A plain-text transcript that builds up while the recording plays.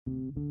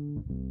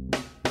Welcome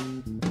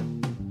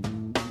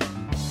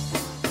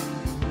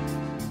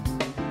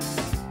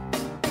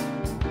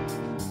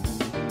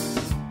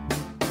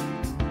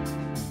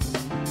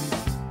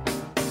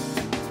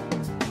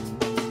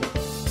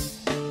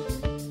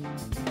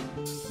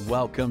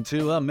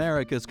to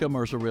America's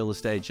Commercial Real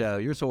Estate Show,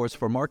 your source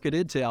for market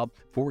intel,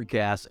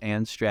 forecasts,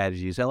 and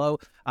strategies. Hello,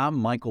 I'm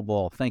Michael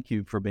Bull. Thank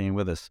you for being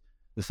with us.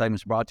 This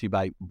segment is brought to you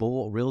by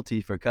Bull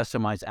Realty for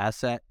customized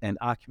asset and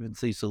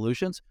occupancy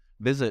solutions.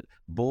 Visit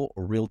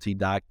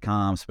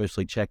bullrealty.com,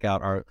 especially check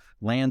out our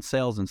land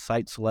sales and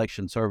site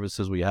selection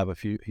services. We have a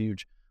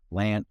huge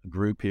land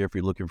group here if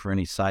you're looking for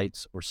any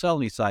sites or sell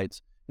any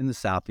sites in the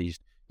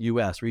Southeast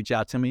U.S. Reach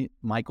out to me,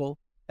 Michael,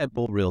 at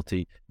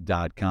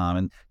bullrealty.com.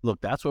 And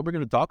look, that's what we're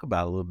going to talk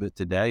about a little bit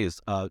today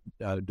is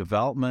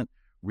development,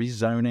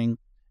 rezoning,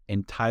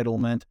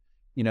 entitlement.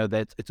 You know,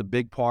 it's a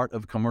big part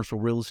of commercial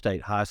real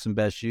estate, highest and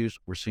best use.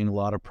 We're seeing a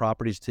lot of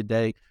properties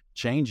today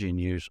changing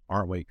use,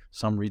 aren't we?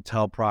 Some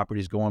retail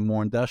properties going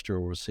more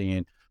industrial. We're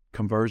seeing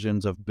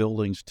conversions of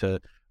buildings to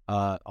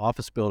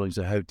office buildings,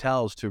 to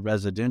hotels, to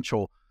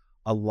residential.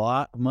 A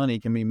lot of money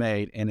can be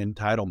made in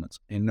entitlements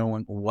and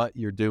knowing what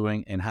you're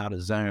doing and how to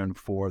zone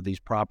for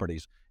these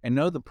properties and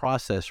know the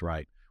process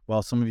right.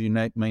 Well, some of you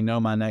may know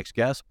my next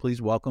guest.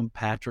 Please welcome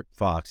Patrick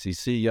Fox.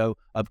 He's CEO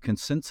of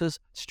Consensus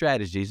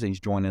Strategies, and he's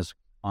joining us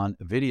on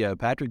video.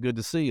 Patrick, good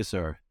to see you,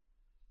 sir.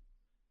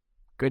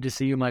 Good to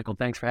see you, Michael.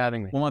 Thanks for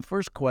having me. Well, my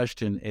first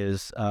question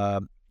is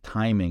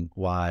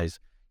timing-wise.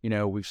 You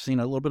know, we've seen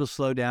a little bit of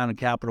slowdown in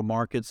capital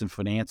markets and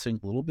financing,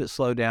 a little bit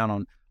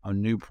slowdown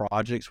on new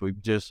projects.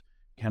 We've just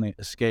kind of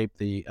escaped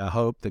the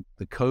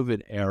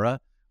COVID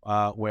era,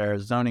 where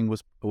zoning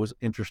was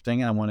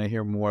interesting. I want to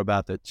hear more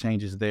about the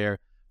changes there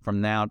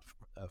from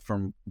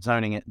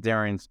zoning it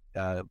during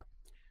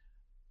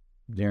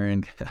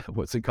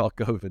what's it called,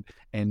 COVID,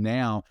 and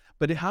now.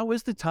 But how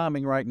is the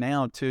timing right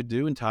now to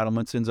do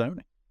entitlements and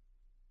zoning?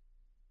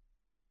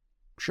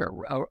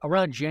 Sure.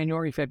 Around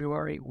January,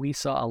 February, we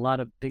saw a lot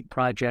of big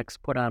projects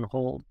put on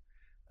hold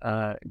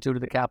due to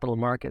the capital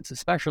markets,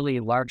 especially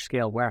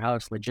large-scale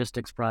warehouse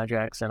logistics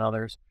projects and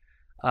others.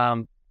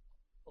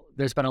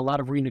 There's been a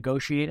lot of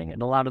renegotiating,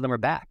 and a lot of them are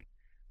back.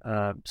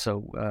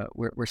 So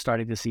we're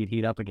starting to see it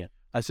heat up again.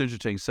 That's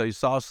interesting. So you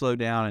saw a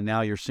slowdown, and now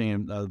you're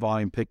seeing the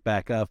volume pick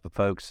back up of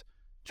folks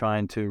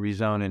trying to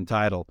rezone and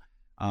entitle.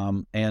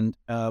 And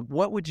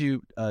what would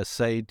you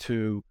say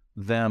to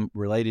them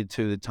related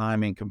to the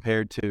timing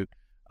compared to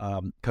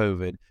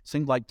COVID?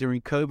 Seemed like during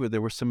COVID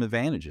there were some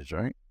advantages,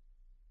 right?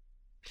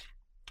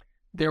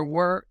 There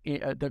were.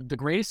 The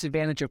greatest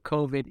advantage of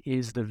COVID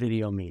is the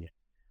video meeting.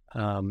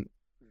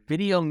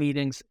 Video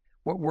meetings,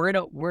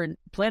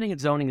 planning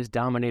and zoning is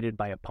dominated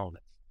by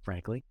opponents,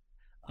 frankly.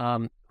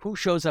 Who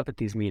shows up at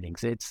these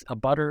meetings? It's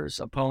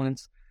abutters,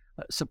 opponents.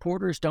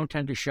 Supporters don't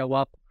tend to show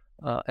up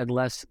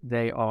unless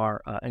they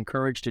are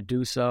encouraged to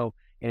do so,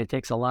 and it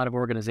takes a lot of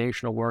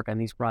organizational work on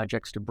these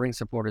projects to bring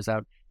supporters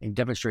out and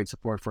demonstrate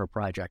support for a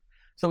project.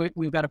 So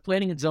we've got a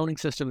planning and zoning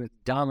system that's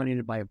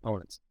dominated by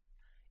opponents.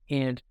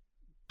 And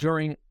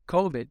during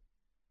COVID,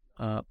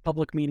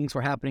 public meetings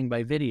were happening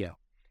by video.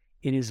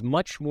 It is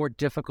much more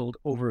difficult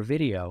over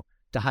video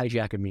to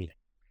hijack a meeting.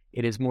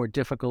 It is more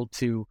difficult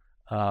to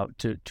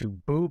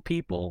boo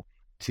people,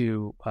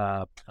 to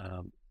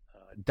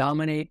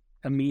dominate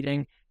a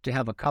meeting, to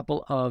have a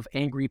couple of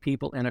angry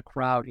people in a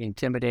crowd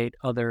intimidate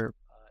other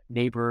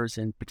neighbors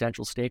and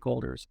potential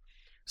stakeholders.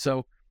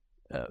 So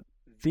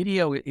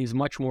video is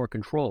much more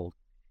controlled.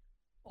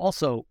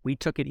 Also, we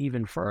took it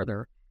even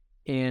further,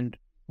 and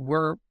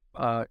we're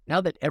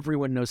now that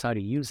everyone knows how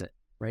to use it,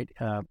 right?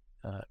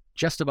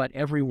 Just about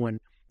everyone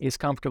is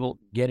comfortable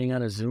getting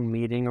on a Zoom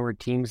meeting or a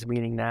Teams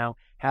meeting now,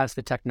 has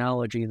the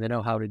technology and they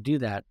know how to do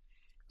that.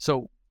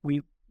 So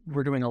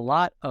we're doing a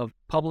lot of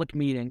public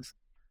meetings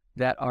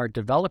that are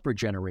developer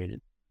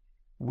generated,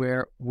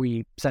 where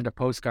we send a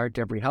postcard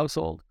to every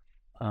household,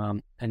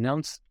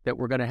 announce that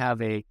we're going to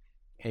have a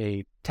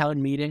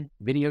town meeting,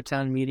 video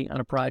town meeting on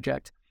a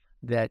project,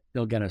 that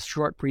they'll get a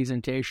short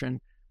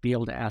presentation, be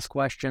able to ask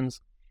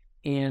questions,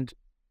 and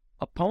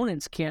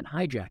opponents can't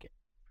hijack it.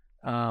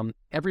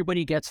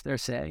 Everybody gets their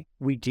say.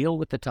 We deal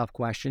with the tough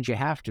questions. You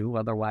have to,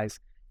 otherwise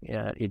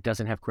it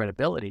doesn't have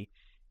credibility.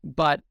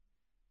 But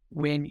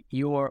when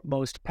your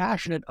most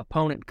passionate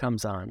opponent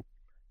comes on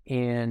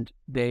and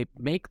they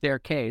make their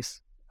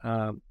case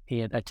and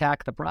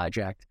attack the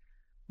project,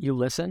 you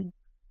listen.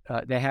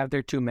 They have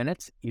their 2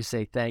 minutes. You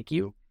say thank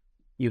you.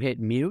 You hit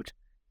mute,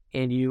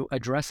 and you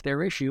address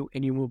their issue,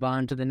 and you move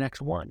on to the next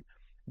one.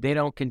 They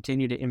don't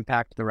continue to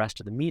impact the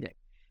rest of the meeting.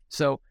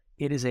 So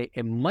it is a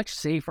much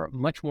safer,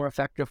 much more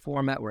effective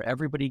format where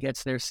everybody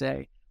gets their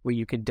say, where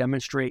you can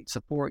demonstrate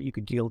support. You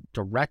can deal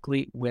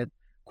directly with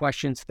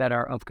questions that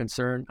are of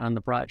concern on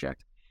the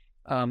project.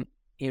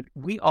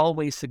 We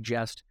always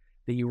suggest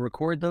that you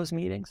record those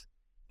meetings.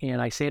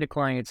 And I say to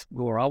clients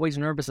who are always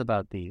nervous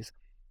about these,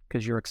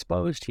 because you're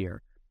exposed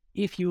here,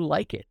 if you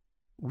like it,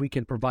 we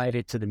can provide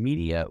it to the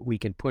media. We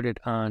can put it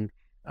on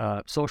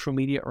social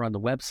media or on the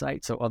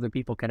website so other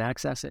people can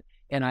access it.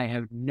 And I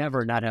have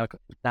never not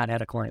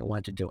had a client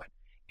want to do it.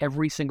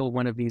 Every single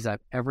one of these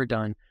I've ever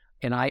done,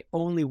 and I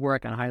only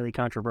work on highly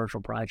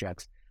controversial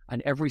projects.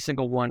 On every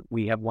single one,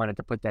 we have wanted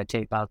to put that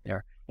tape out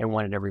there and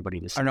wanted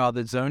everybody to see. Are now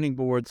the zoning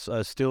boards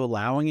still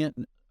allowing it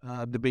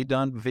to be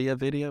done via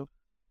video?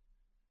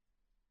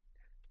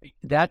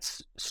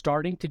 That's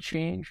starting to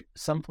change.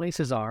 Some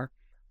places are,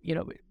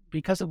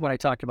 because of what I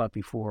talked about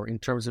before in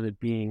terms of it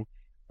being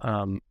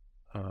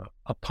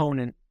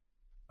opponent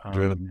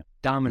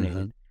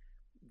dominated.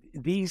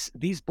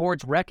 These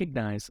boards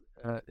recognize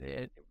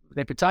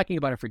they've been talking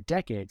about it for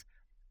decades.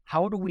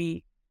 How do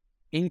we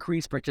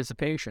increase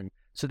participation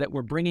so that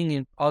we're bringing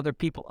in other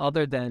people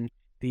other than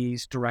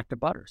these direct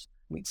abutters?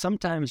 I mean,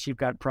 sometimes you've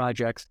got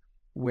projects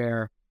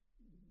where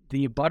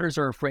the abutters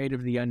are afraid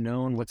of the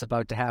unknown, what's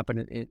about to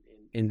happen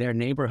in their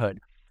neighborhood,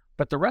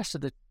 but the rest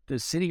of the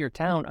city or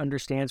town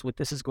understands what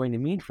this is going to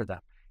mean for them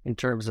in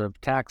terms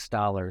of tax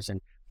dollars and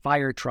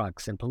fire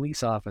trucks and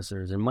police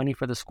officers and money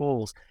for the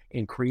schools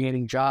and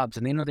creating jobs,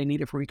 and they know they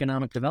need it for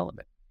economic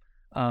development.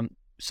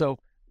 So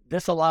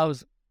this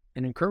allows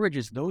and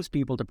encourages those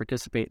people to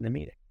participate in the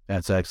meeting.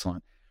 That's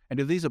excellent. And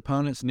do these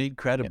opponents need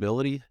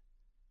credibility?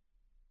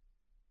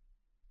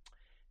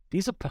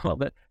 These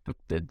opponents,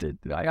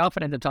 I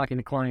often end up talking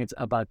to clients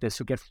about this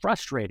who get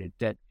frustrated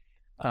that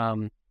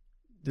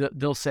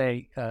they'll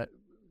say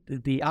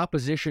the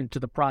opposition to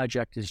the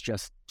project is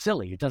just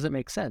silly. It doesn't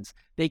make sense.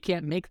 They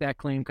can't make that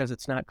claim because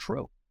it's not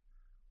true.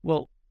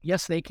 Well,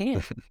 yes, they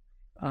can.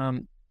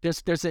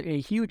 There's a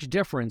huge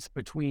difference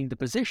between the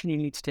position you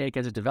need to take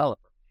as a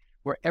developer,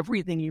 where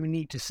everything you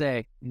need to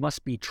say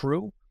must be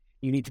true.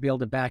 You need to be able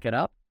to back it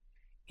up.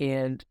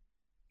 And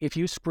if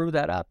you screw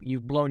that up,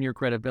 you've blown your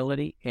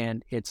credibility,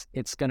 and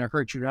it's going to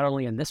hurt you not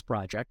only on this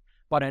project,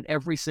 but on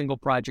every single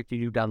project you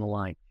do down the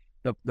line.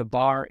 The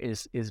bar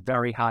is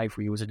very high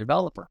for you as a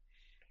developer.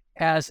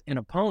 As an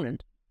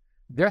opponent,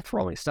 they're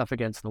throwing stuff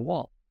against the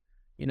wall.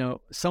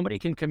 Somebody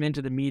can come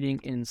into the meeting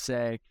and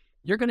say,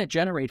 you're going to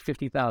generate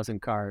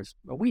 50,000 cars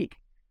a week.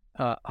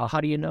 How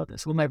do you know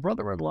this? Well, my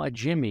brother-in-law,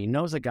 Jimmy,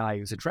 knows a guy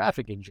who's a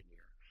traffic engineer,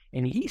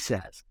 and he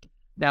says,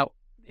 now,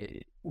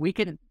 we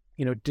can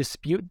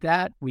dispute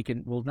that.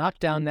 We'll knock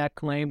down that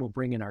claim. We'll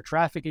bring in our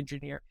traffic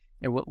engineer,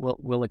 and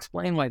we'll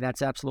explain why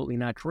that's absolutely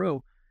not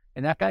true.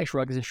 And that guy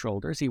shrugs his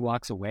shoulders. He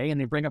walks away, and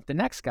they bring up the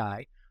next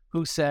guy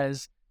who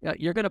says,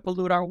 you're going to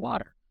pollute our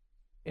water.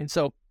 And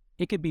so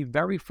it could be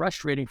very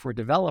frustrating for a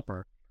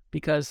developer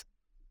because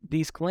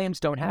these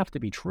claims don't have to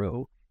be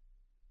true.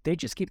 They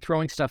just keep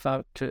throwing stuff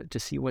out to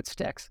see what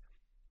sticks.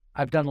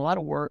 I've done a lot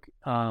of work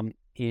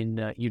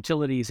in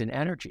utilities and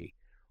energy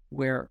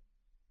where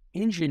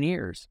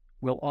engineers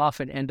will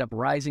often end up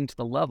rising to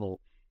the level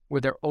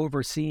where they're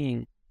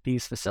overseeing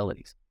these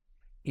facilities.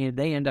 And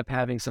they end up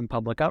having some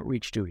public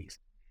outreach duties.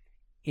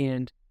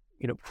 And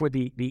for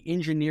the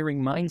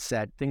engineering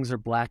mindset, things are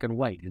black and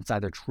white. It's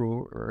either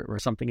true or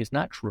something is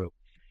not true.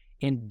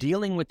 And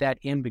dealing with that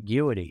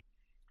ambiguity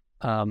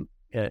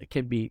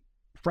can be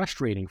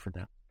frustrating for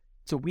them.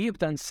 So we have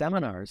done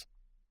seminars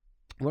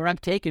where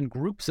I've taken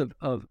groups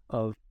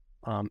of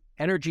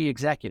energy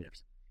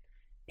executives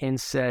and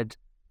said,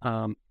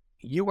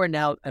 you are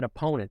now an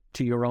opponent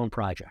to your own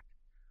project,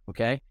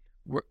 okay?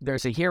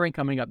 There's a hearing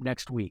coming up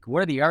next week.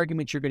 What are the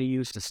arguments you're going to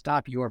use to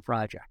stop your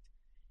project?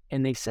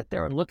 And they sit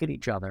there and look at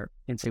each other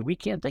and say, we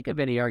can't think of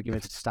any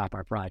arguments to stop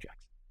our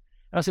projects.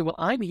 And I'll say, well,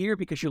 I'm here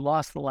because you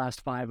lost the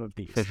last 5 of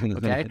these,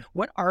 okay?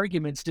 What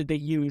arguments did they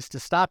use to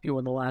stop you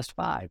in the last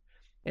 5?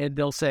 And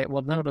they'll say,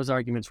 well, none of those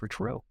arguments were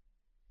true.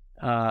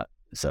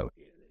 So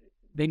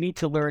they need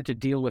to learn to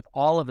deal with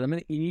all of them.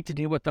 And you need to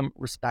deal with them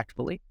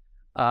respectfully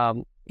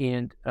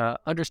and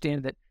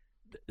understand that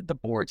the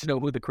boards know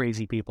who the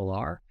crazy people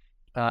are.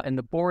 And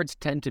the boards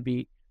tend to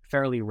be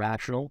fairly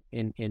rational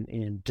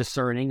in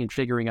discerning and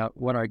figuring out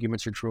what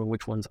arguments are true and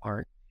which ones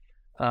aren't.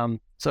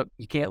 So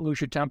you can't lose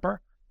your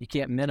temper. You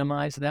can't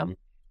minimize them.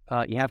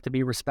 You have to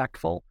be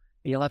respectful.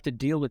 You'll have to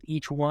deal with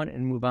each one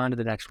and move on to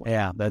the next one.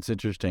 Yeah, that's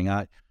interesting.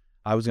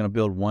 I was going to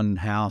build one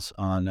house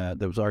on,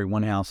 there was already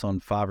one house on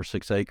 5 or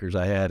 6 acres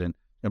I had, and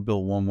going to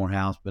build one more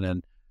house, but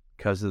then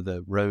because of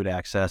the road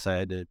access, I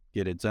had to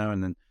get it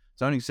zoned. And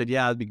zoning said,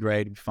 yeah, it'd be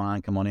great, it'd be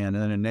fine, come on in. And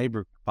then a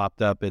neighbor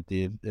popped up at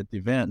the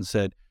event and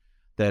said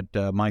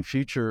that my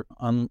future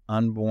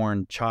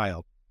unborn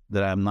child,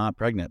 that I'm not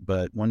pregnant,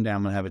 but one day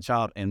I'm going to have a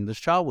child, and this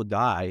child will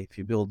die if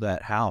you build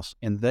that house.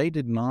 And they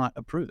did not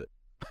approve it.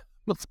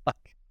 It's like,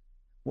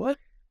 what?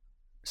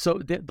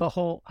 So the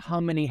whole how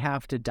many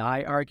have to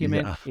die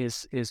argument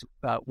is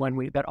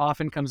one that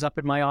often comes up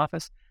in my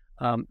office.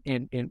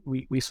 And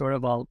we sort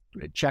of all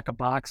check a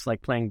box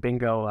like playing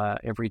bingo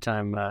every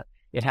time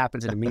it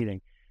happens in a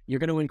meeting. You're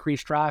going to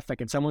increase traffic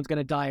and someone's going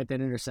to die at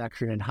that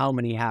intersection, and how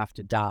many have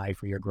to die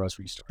for your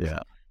grocery store?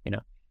 Yeah.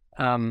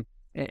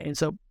 And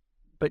so,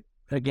 but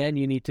again,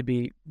 you need to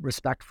be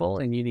respectful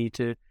and you need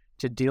to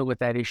deal with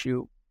that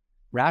issue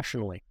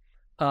rationally.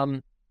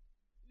 There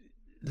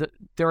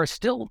are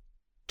still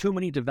too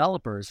many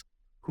developers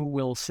who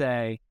will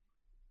say,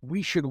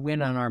 we should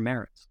win on our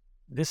merits.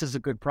 this is a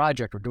good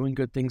project. We're doing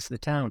good things to the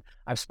town.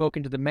 I've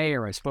spoken to the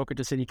mayor. I've spoken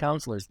to city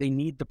councilors. They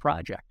need the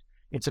project.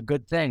 It's a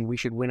good thing. We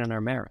should win on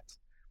our merits.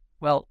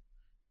 Well,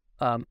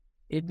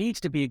 it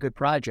needs to be a good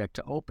project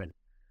to open,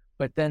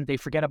 but then they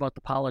forget about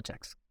the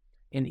politics.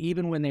 And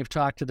even when they've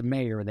talked to the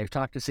mayor and they've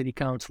talked to city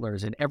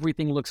councilors and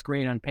everything looks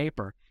great on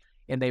paper,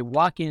 and they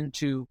walk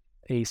into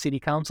a city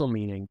council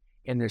meeting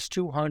and there's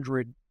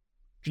 200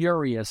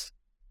 furious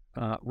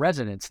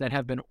residents that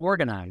have been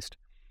organized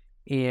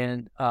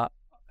and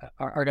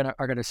are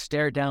gonna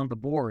stare down the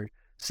board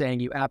saying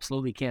you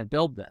absolutely can't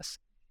build this,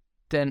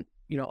 then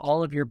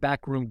all of your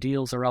backroom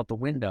deals are out the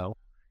window,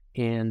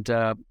 and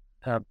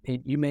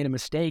you made a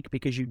mistake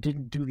because you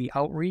didn't do the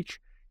outreach,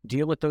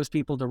 deal with those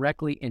people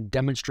directly, and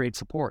demonstrate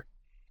support.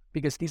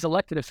 Because these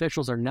elected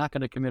officials are not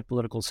going to commit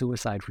political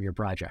suicide for your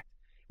project,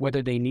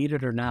 whether they need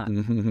it or not.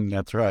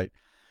 That's right.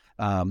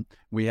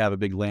 We have a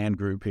big land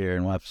group here,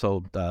 and I've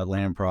sold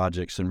land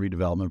projects and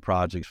redevelopment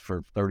projects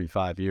for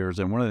 35 years.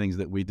 And one of the things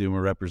that we do when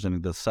we're representing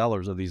the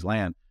sellers of these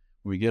land,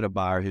 we get a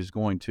buyer who's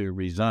going to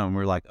rezone.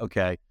 We're like,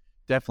 okay,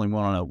 definitely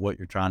want to know what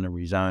you're trying to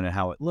rezone and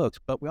how it looks,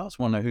 but we also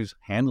want to know who's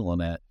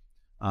handling it.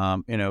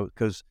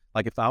 Because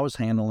like if I was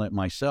handling it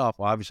myself,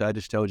 well, obviously I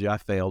just told you I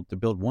failed to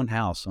build one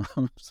house,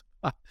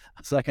 a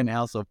second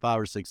house of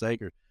 5 or 6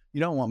 acres. You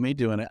don't want me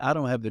doing it. I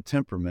don't have the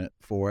temperament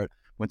for it.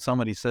 When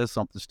somebody says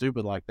something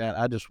stupid like that,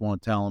 I just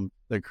want to tell them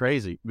they're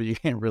crazy, but you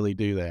can't really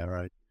do that,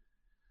 right?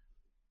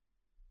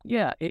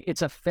 Yeah,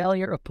 it's a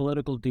failure of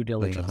political due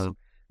diligence.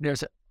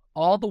 There's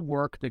all the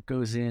work that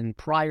goes in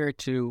prior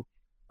to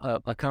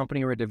a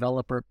company or a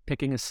developer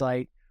picking a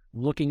site,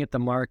 looking at the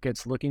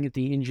markets, looking at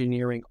the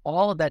engineering,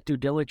 all of that due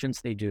diligence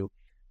they do.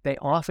 They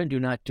often do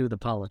not do the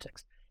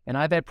politics. And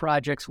I've had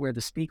projects where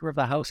the Speaker of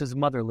the House's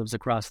mother lives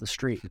across the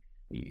street.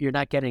 You're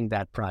not getting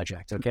that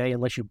project, okay,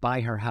 unless you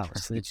buy her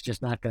house. It's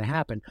just not going to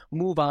happen.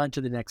 Move on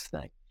to the next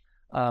thing.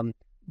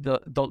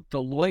 The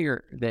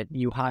lawyer that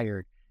you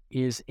hired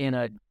is in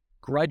a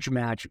grudge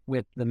match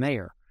with the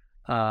mayor,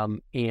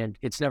 and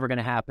it's never going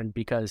to happen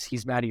because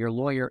he's mad at your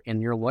lawyer,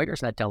 and your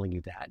lawyer's not telling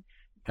you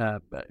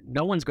that.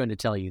 No one's going to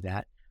tell you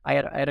that. I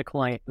had a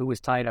client who was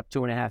tied up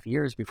 2.5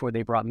 years before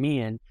they brought me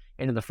in.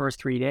 And in the first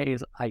 3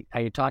 days, I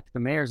had talked to the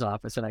mayor's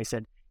office and I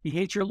said, he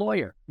hates your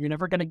lawyer. You're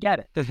never going to get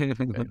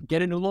it.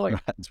 Get a new lawyer.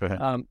 That's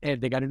right.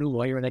 And they got a new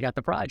lawyer and they got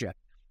the project.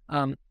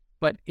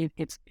 But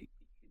it's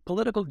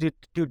political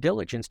due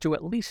diligence to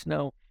at least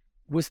know,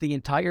 was the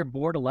entire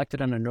board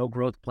elected on a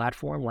no-growth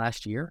platform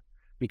last year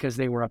because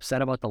they were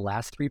upset about the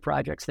last 3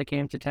 projects that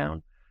came to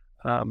town?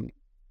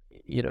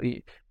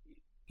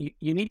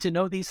 You need to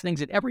know these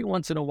things, and every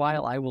once in a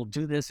while I will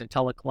do this and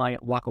tell a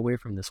client, walk away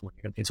from this one.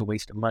 It's a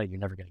waste of money. You're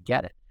never going to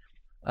get it.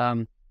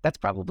 That's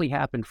probably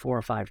happened 4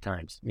 or 5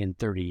 times in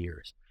 30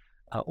 years.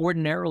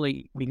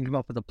 Ordinarily, we can come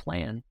up with a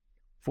plan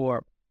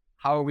for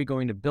how are we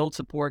going to build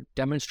support,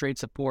 demonstrate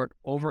support,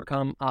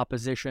 overcome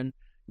opposition,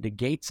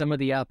 negate some of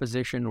the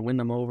opposition, win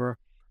them over.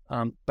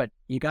 But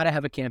you got to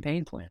have a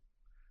campaign plan.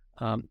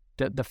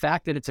 The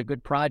fact that it's a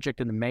good project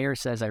and the mayor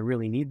says, I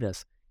really need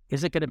this,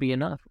 is it going to be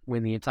enough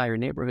when the entire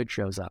neighborhood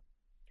shows up?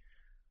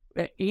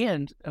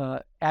 And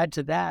add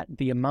to that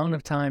the amount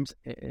of times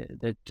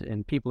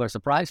and people are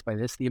surprised by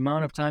this, the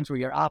amount of times where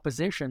your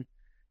opposition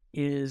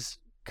is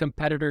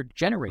competitor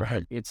generated.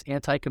 Right. It's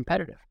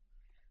anti-competitive.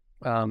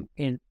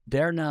 And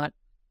they're not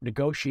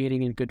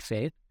negotiating in good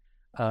faith.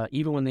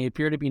 Even when they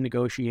appear to be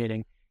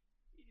negotiating,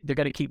 they're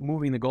going to keep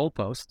moving the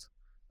goalposts.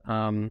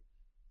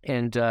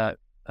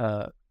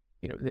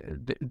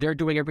 They're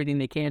doing everything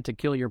they can to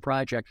kill your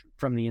project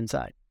from the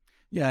inside.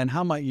 Yeah, and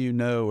how might you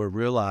know or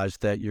realize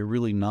that you're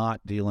really not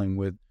dealing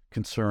with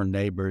concerned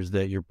neighbors,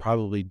 that you're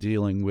probably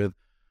dealing with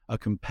a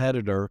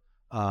competitor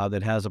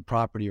that has a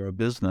property or a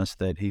business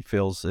that he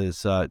feels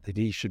is that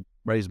he should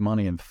raise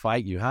money and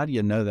fight you? How do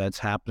you know that's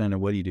happening,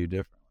 and what do you do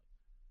differently?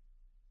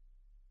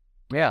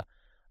 Yeah,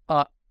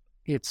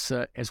 it's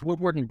as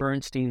Woodward and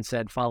Bernstein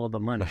said, follow the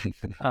money.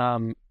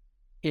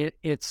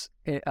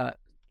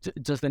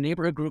 Does the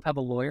neighborhood group have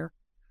a lawyer?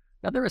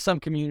 Now, there are some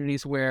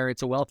communities where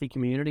it's a wealthy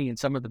community and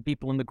some of the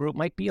people in the group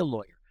might be a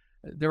lawyer.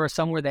 There are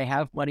some where they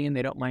have money and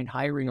they don't mind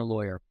hiring a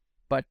lawyer.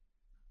 But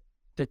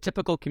the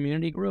typical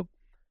community group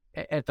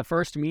at the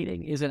first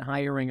meeting isn't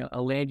hiring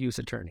a land use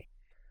attorney.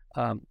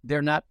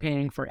 They're not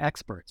paying for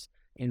experts,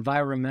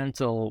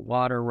 environmental,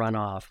 water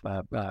runoff,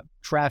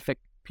 traffic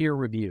peer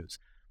reviews.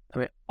 I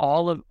mean,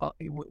 all of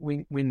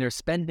when they're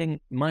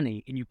spending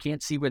money and you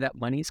can't see where that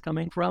money's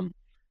coming from,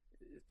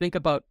 think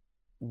about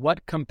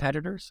what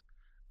competitors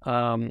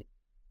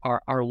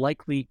are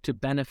likely to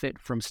benefit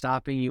from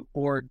stopping you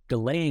or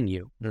delaying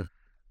you. Yeah.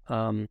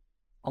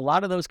 A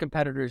lot of those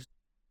competitors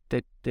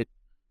that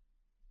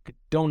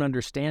don't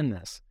understand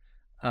this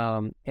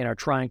and are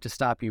trying to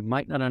stop you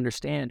might not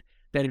understand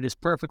that it is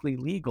perfectly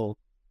legal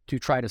to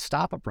try to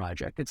stop a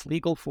project. It's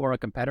legal for a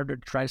competitor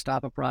to try to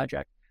stop a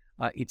project.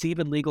 It's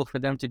even legal for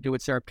them to do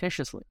it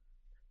surreptitiously.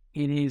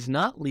 It is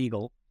not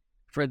legal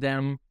for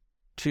them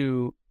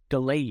to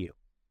delay you.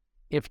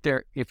 If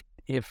they're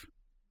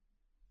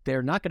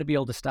not going to be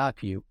able to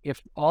stop you,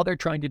 if all they're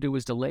trying to do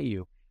is delay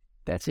you,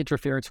 that's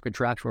interference with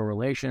contractual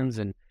relations,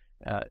 and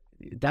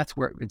that's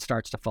where it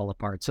starts to fall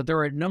apart. So there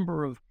are a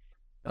number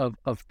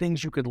of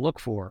things you could look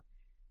for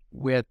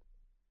with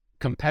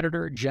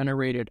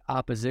competitor-generated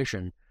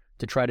opposition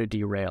to try to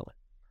derail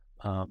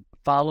it.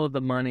 Follow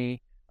the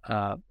money.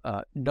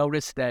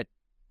 Notice that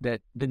the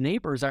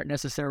neighbors aren't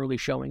necessarily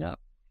showing up.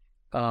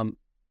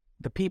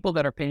 The people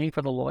that are paying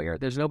for the lawyer,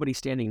 there's nobody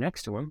standing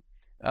next to him.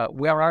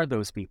 Where are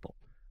those people?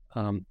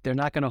 They're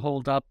not going to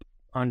hold up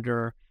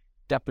under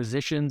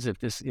depositions if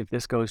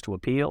this goes to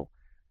appeal.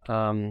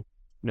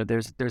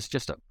 There's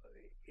just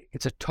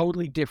it's a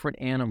totally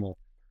different animal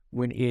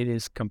when it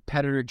is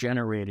competitor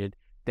generated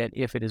than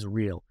if it is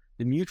real.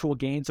 The mutual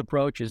gains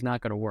approach is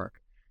not going to work.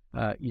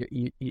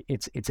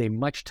 It's a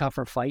much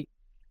tougher fight,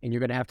 and you're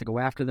going to have to go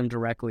after them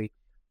directly,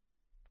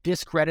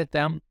 discredit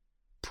them,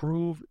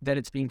 prove that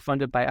it's being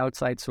funded by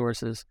outside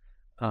sources,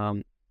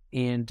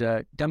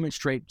 and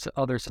demonstrate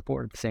other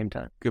support at the same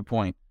time. Good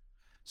point.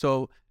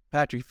 So,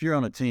 Patrick, if you're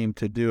on a team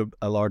to do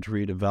a large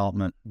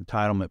redevelopment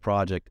entitlement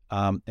project,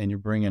 and you're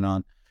bringing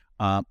on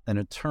an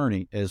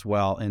attorney as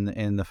well in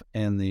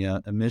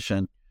the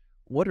mission,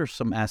 what are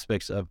some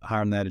aspects of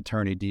hiring that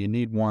attorney? Do you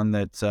need one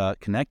that's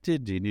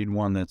connected? Do you need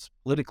one that's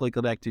politically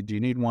connected? Do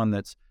you need one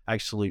that's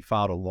actually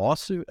filed a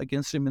lawsuit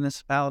against a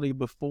municipality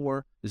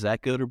before? Is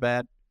that good or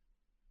bad?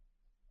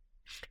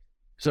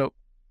 So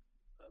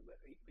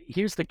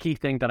here's the key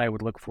thing that I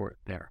would look for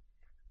there.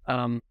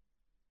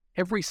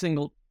 Every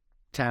single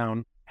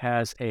town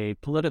has a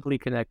politically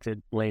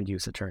connected land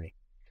use attorney,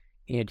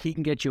 and he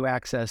can get you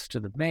access to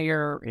the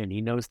mayor, and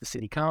he knows the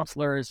city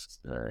councilors.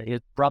 His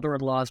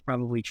brother-in-law is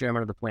probably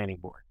chairman of the planning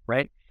board,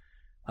 right?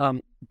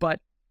 But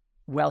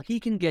while he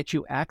can get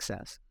you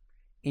access,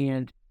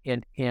 and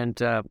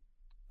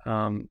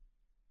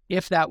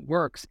if that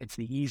works, it's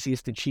the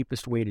easiest and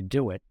cheapest way to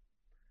do it.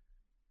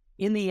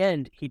 In the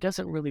end, he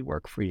doesn't really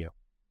work for you.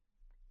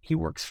 He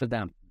works for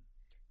them,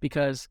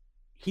 because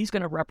he's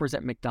going to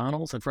represent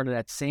McDonald's in front of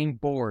that same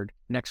board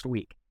next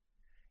week.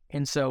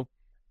 And so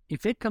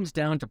if it comes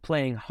down to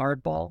playing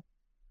hardball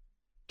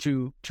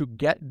to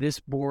get this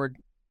board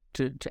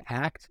to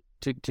act,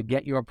 to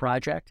get your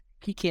project,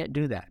 he can't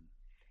do that.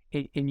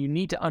 And you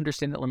need to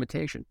understand that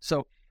limitation.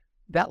 So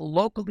that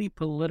local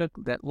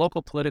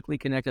politically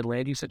connected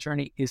land use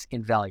attorney is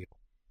invaluable.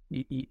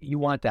 You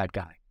want that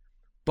guy.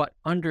 But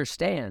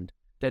understand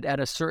that at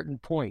a certain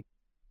point,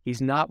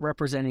 he's not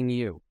representing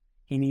you.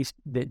 He needs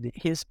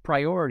his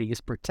priority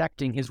is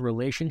protecting his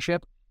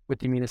relationship with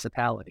the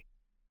municipality.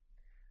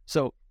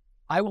 So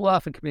I will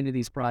often come into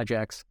these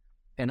projects,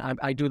 and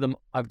I do them.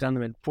 I've done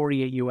them in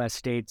 48 U.S.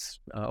 states,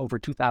 over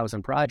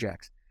 2,000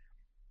 projects,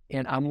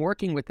 and I'm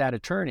working with that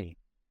attorney,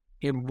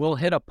 and we'll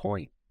hit a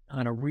point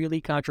on a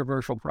really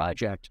controversial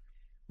project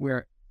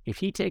where if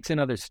he takes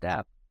another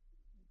step,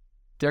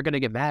 they're going to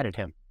get mad at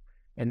him,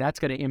 and that's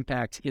going to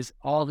impact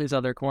all his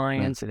other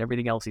clients and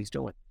everything else he's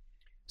doing.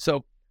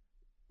 So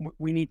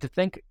we need to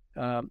think,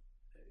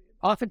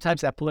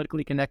 oftentimes that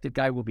politically connected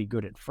guy will be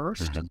good at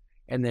first,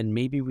 and then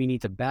maybe we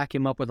need to back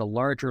him up with a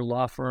larger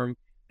law firm,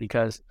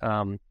 because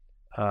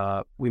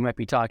we might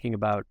be talking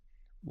about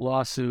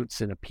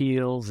lawsuits and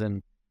appeals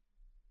and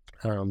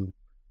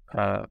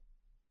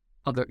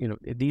other,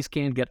 these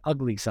can get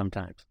ugly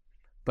sometimes.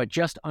 But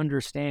just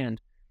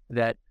understand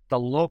that the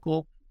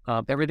local,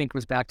 everything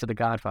comes back to The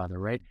Godfather,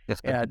 right?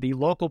 Yes, the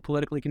local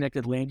politically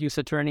connected land use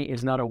attorney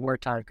is not a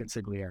wartime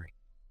consigliere.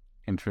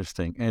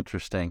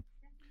 Interesting.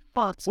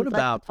 What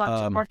about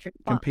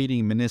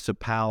competing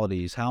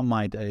municipalities? How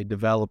might a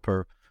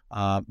developer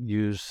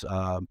use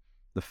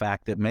the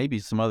fact that maybe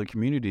some other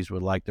communities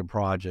would like the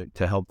project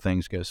to help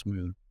things go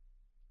smooth?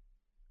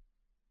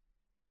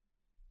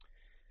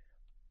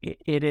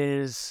 It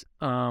is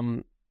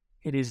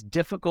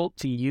difficult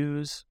to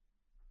use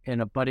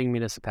in a budding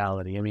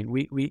municipality. I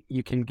mean,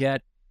 you can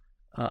get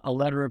a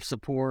letter of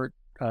support.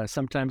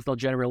 Sometimes they'll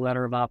generate a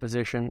letter of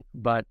opposition,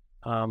 but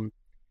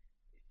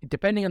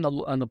depending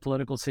on the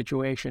political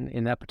situation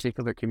in that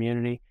particular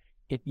community,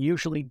 it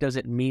usually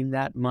doesn't mean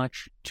that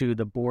much to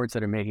the boards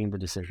that are making the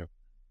decision.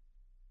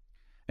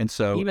 And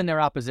so even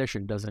their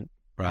opposition doesn't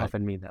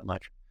often mean that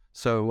much.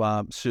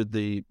 So should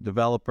the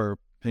developer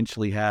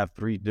potentially have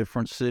 3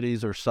 different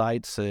cities or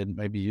sites and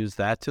maybe use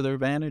that to their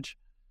advantage?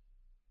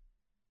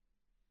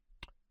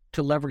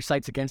 To leverage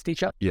sites against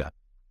each other? Yeah.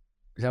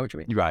 Is that what you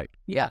mean? Right.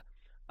 Yeah.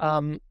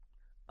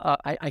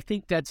 I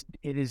think it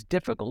is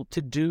difficult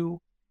to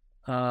do,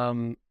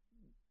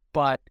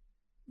 but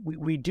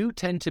we do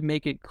tend to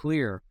make it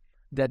clear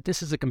that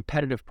this is a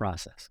competitive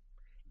process.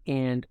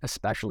 And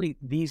especially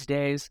these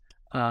days,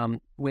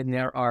 when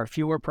there are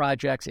fewer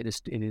projects, it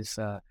is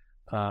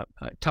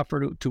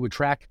tougher to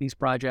attract these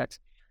projects,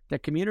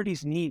 that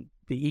communities need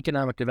the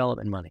economic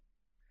development money.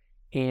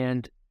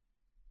 And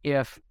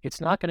if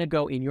it's not going to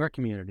go in your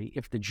community,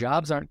 if the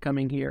jobs aren't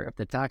coming here, if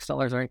the tax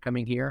dollars aren't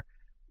coming here,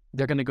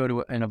 they're going to go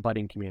to an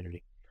abutting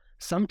community.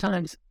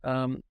 Sometimes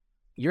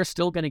you're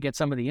still going to get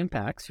some of the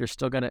impacts. You're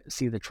still going to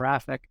see the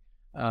traffic.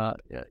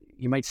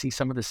 You might see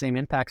some of the same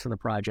impacts on the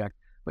project,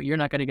 but you're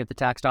not going to get the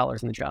tax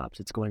dollars and the jobs.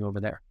 It's going over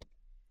there.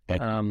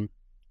 Okay.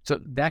 So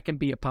that can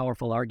be a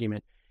powerful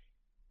argument.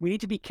 We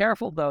need to be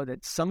careful, though,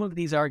 that some of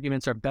these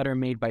arguments are better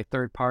made by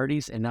third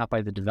parties and not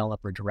by the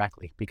developer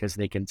directly, because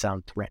they can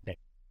sound threatening.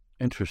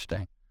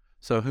 Interesting.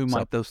 So who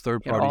might those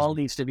third It parties? all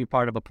needs to be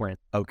part of a plan.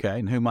 Okay,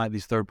 and who might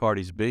these third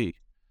parties be?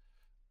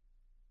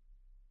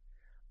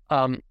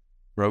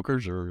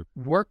 Brokers or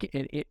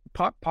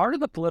part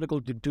of the political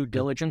due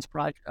diligence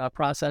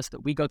process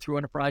that we go through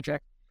in a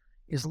project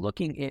is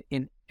looking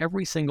in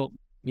every single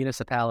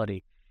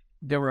municipality.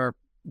 There are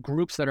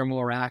groups that are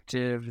more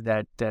active,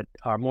 that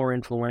are more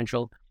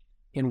influential.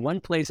 In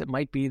one place, it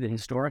might be the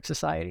Historic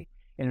Society.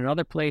 In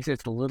another place,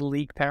 it's the Little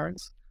League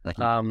parents.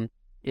 You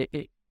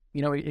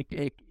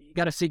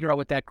got to figure out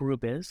what that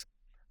group is,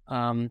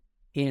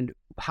 and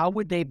how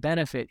would they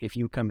benefit if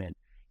you come in.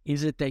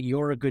 Is it that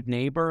you're a good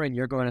neighbor and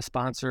you're going to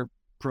sponsor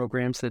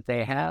programs that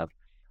they have?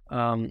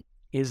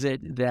 Is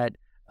it that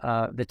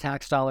the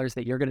tax dollars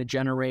that you're going to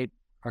generate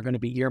are going to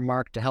be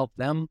earmarked to help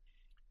them?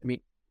 I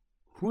mean,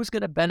 who's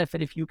going to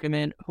benefit if you come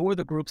in? Who are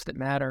the groups that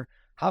matter?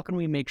 How can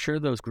we make sure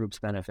those groups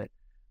benefit?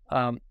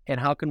 And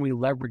how can we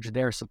leverage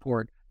their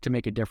support to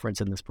make a difference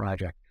in this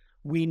project?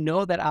 We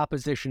know that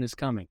opposition is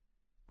coming,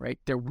 right?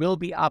 There will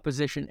be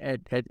opposition at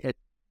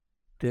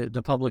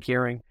the public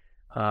hearing.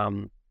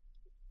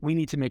 We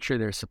need to make sure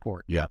there's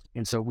support. Yeah.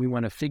 And so we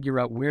want to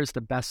figure out where's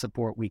the best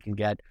support we can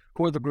get.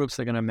 Who are the groups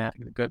that are going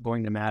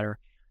to matter?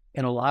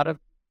 In a lot of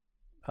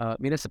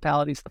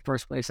municipalities, the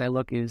first place I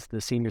look is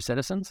the senior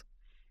citizens,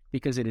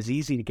 because it is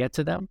easy to get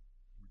to them.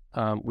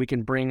 We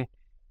can bring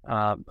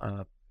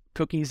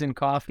cookies and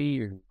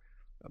coffee or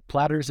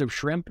platters of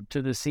shrimp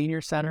to the senior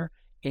center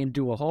and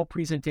do a whole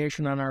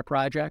presentation on our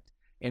project.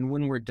 And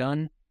when we're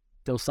done,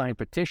 they'll sign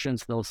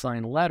petitions, they'll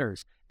sign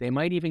letters. They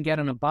might even get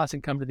on a bus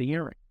and come to the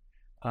hearing.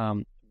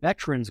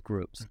 Veterans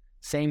groups,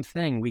 same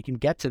thing. We can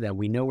get to them.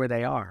 We know where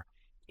they are.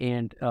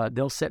 And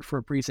they'll sit for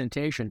a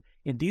presentation.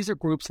 And these are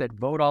groups that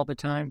vote all the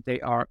time. They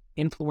are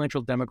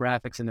influential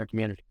demographics in their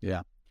community.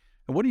 Yeah.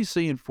 And what are you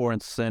seeing for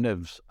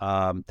incentives,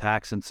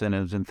 tax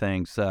incentives and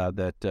things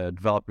that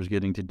developers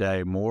getting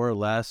today? More or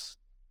less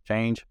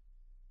change,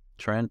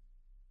 trend?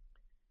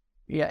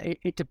 Yeah,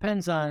 it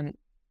depends on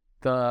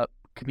the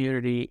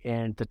community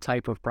and the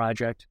type of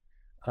project.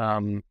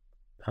 You're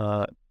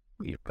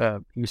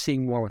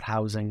seeing more with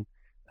housing,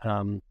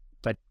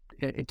 but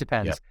it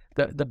depends.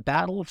 Yeah. The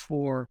battle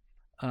for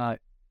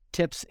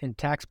tips and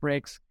tax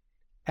breaks,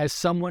 as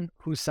someone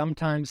who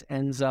sometimes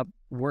ends up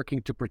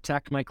working to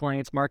protect my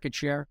client's market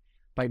share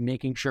by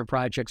making sure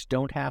projects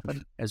don't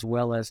happen, as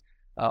well as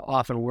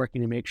often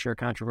working to make sure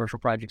controversial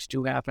projects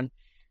do happen.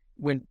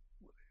 When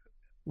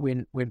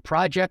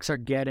projects are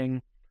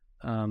getting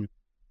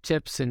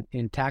tips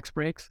and tax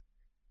breaks,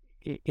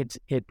 it's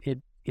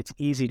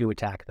easy to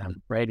attack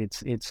them, right?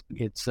 It's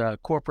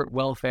corporate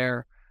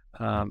welfare.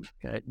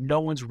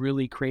 No one's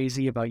really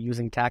crazy about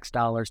using tax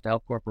dollars to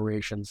help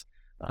corporations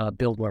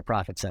build more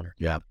profit centers.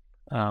 Yeah.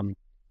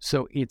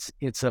 So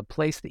it's a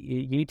place that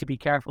you need to be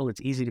careful.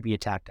 It's easy to be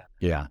attacked on.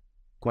 Yeah.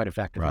 Quite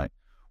effectively. Right.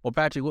 Well,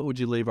 Patrick, what would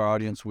you leave our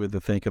audience with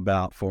to think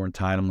about for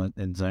entitlement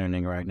and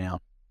zoning right now?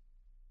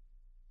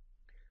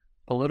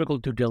 Political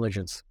due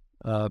diligence.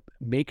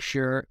 Make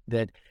sure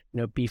that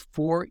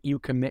before you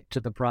commit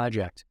to the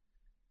project,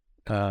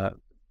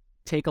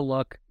 take a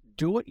look,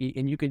 do it,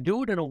 and you can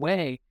do it in a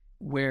way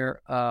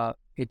where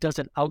it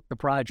doesn't out the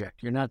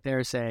project. You're not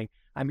there saying,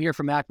 "I'm here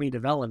from Acme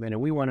Development,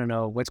 and we want to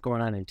know what's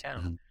going on in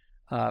town."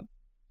 Mm-hmm.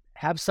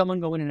 Have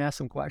someone go in and ask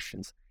some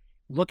questions.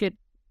 Look at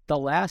the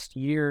last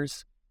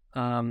year's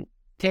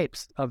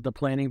tapes of the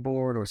planning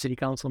board or city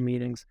council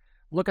meetings.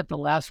 Look at the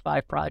last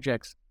 5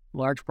 projects,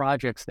 large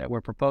projects that were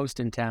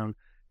proposed in town.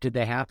 Did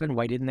they happen?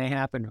 Why didn't they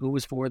happen? Who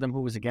was for them? Who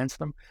was against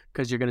them?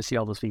 Because you're going to see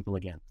all those people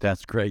again.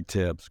 That's great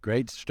tips,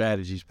 great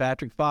strategies.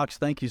 Patrick Fox,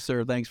 thank you,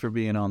 sir. Thanks for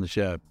being on the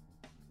show.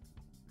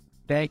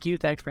 Thank you.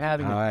 Thanks for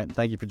having me. All right.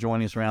 Thank you for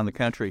joining us around the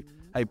country.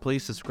 Hey,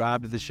 please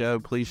subscribe to the show.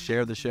 Please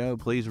share the show.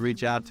 Please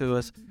reach out to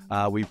us.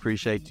 We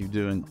appreciate you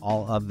doing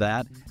all of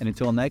that. And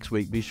until next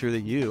week, be sure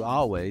that you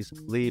always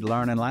lead,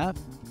 learn, and laugh.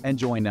 And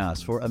join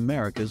us for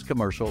America's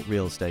Commercial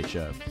Real Estate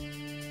Show.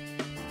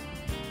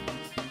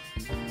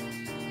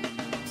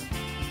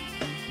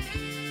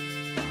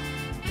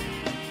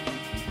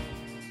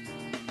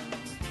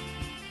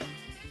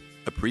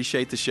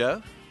 Appreciate the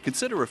show?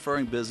 Consider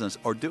referring business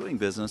or doing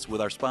business with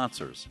our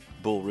sponsors.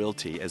 Bull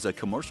Realty is a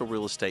commercial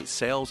real estate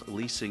sales,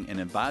 leasing, and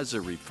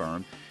advisory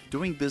firm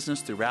doing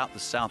business throughout the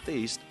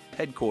Southeast,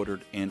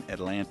 headquartered in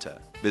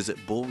Atlanta. Visit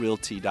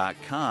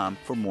bullrealty.com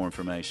for more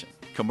information.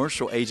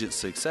 Commercial Agent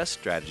Success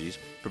Strategies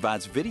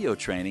provides video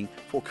training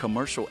for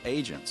commercial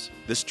agents.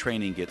 This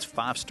training gets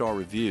 5-star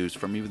reviews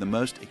from even the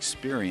most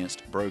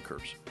experienced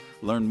brokers.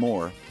 Learn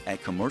more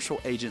at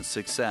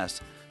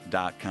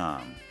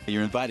commercialagentsuccess.com.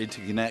 You're invited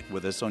to connect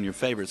with us on your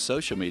favorite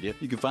social media.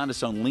 You can find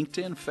us on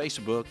LinkedIn,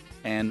 Facebook,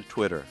 and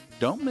Twitter.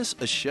 Don't miss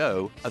a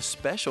show of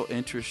special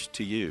interest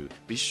to you.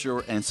 Be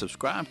sure and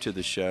subscribe to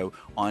the show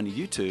on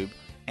YouTube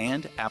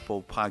and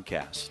Apple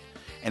Podcasts.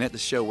 And at the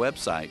show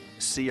website,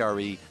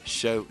 creshow.com,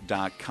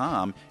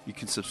 you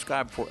can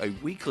subscribe for a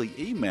weekly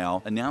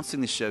email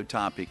announcing the show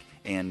topic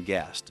and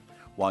guests.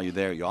 While you're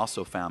there, you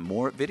also found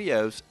more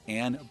videos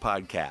and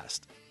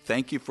podcasts.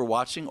 Thank you for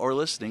watching or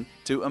listening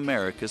to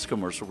America's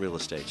Commercial Real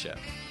Estate Show.